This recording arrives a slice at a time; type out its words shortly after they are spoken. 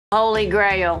Holy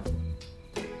Grail.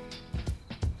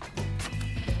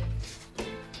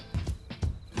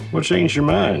 What changed your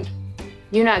mind?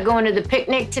 You not going to the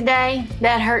picnic today?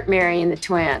 That hurt Mary and the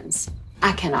twins.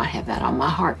 I cannot have that on my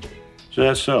heart. Is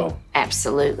that so?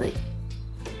 Absolutely.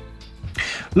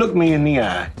 Look me in the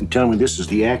eye and tell me this is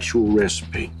the actual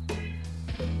recipe.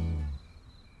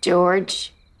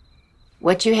 George,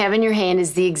 what you have in your hand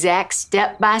is the exact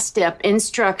step-by-step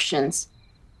instructions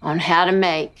on how to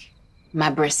make my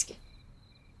brisket.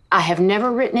 I have never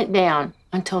written it down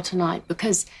until tonight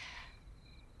because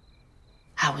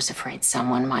I was afraid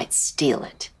someone might steal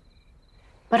it.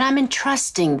 But I'm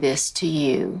entrusting this to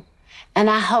you, and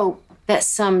I hope that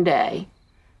someday,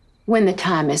 when the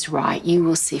time is right, you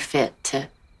will see fit to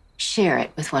share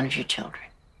it with one of your children.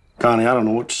 Connie, I don't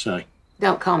know what to say.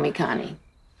 Don't call me Connie.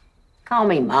 Call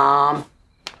me Mom.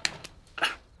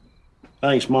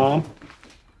 Thanks, Mom.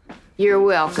 You're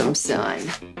welcome, son.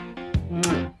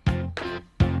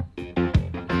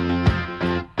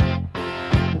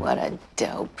 What a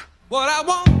dope. What I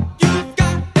want, you've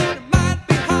got, and it might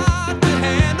be hard to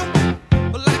handle,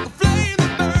 but like a flame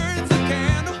that burns a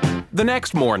candle. The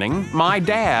next morning, my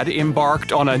dad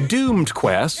embarked on a doomed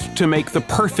quest to make the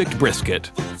perfect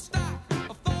brisket.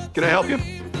 Can I help you?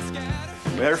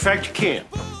 Matter of fact, you can.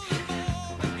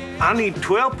 I need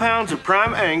 12 pounds of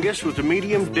prime Angus with a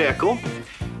medium decal,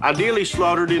 ideally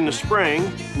slaughtered in the spring,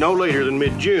 no later than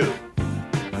mid-June.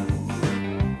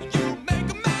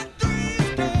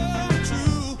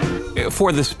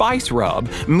 For the spice rub,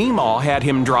 Memaw had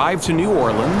him drive to New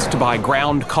Orleans to buy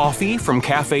ground coffee from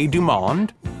Cafe Du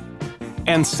Monde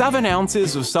and 7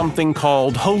 ounces of something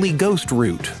called Holy Ghost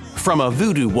root from a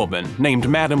voodoo woman named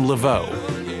Madame Laveau.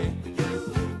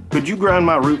 Could you grind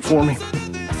my root for me?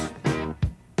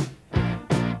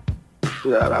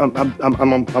 I'm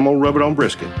gonna rub it on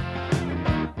brisket.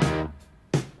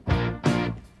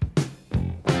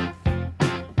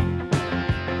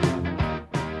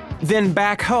 Then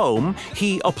back home,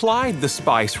 he applied the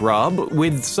spice rub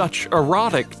with such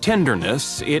erotic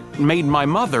tenderness, it made my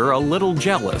mother a little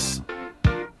jealous.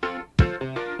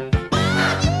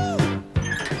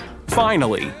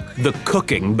 Finally, the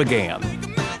cooking began.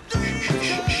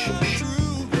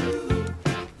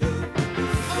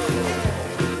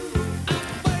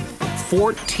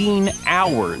 "14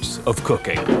 hours of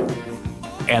cooking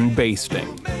and basting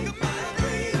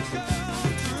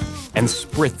and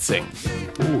spritzing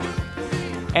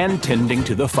and tending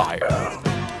to the fire.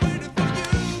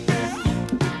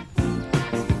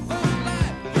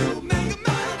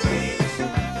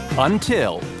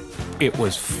 Until it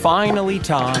was finally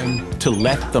time to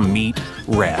let the meat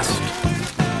rest.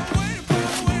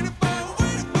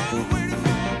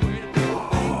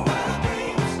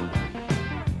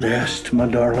 Rest, my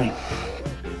darling.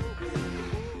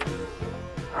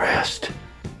 Rest.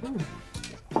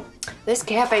 This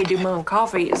Cafe Du Monde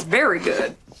coffee is very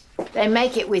good. They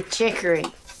make it with chicory.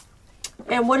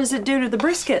 And what does it do to the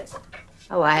brisket?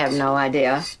 Oh, I have no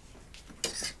idea.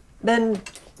 Then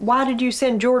why did you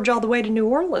send George all the way to New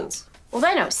Orleans? Well,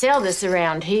 they don't sell this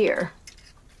around here.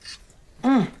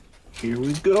 Here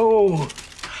we go.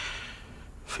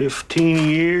 15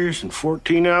 years and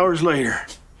 14 hours later.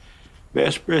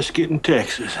 Best brisket in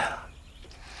Texas.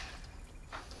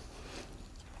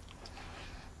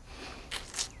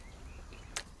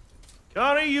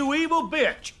 Connie, you evil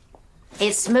bitch.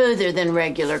 It's smoother than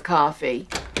regular coffee.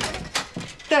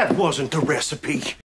 That wasn't the recipe.